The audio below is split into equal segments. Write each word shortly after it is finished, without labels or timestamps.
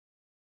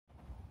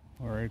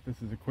Alright,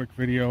 this is a quick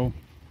video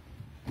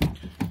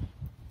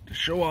to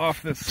show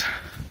off this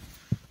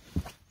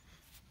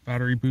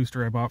battery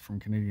booster I bought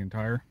from Canadian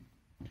Tire.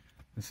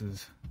 This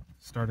is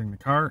starting the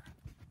car.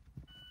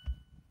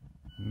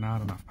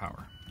 Not enough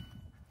power.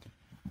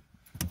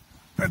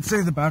 I'd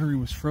say the battery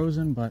was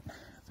frozen, but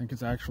I think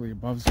it's actually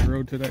above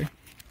zero today.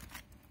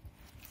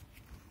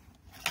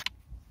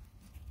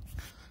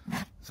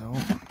 So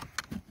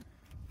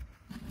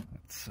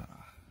let's see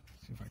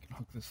if I can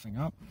hook this thing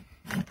up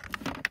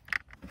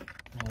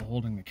while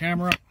holding the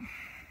camera.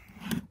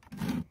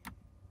 There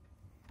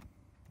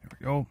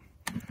we go.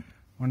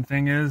 One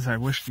thing is, I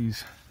wish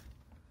these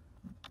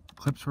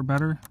clips were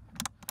better.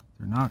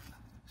 They're not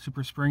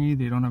super springy.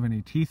 They don't have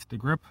any teeth to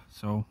grip,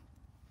 so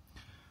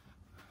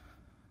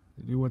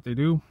they do what they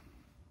do.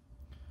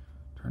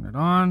 Turn it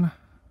on.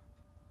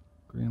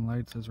 Green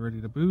light says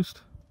ready to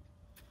boost.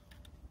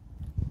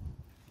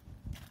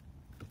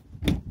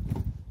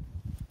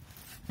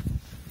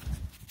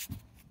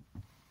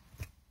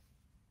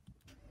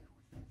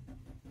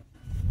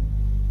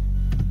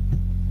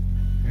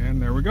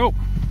 And there we go.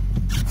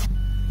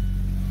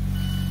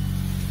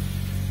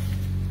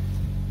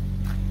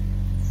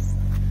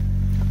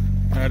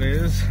 That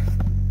is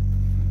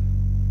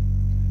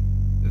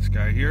this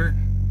guy here.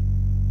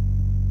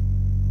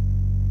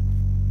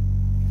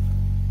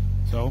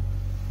 So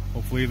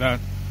hopefully that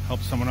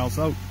helps someone else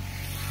out.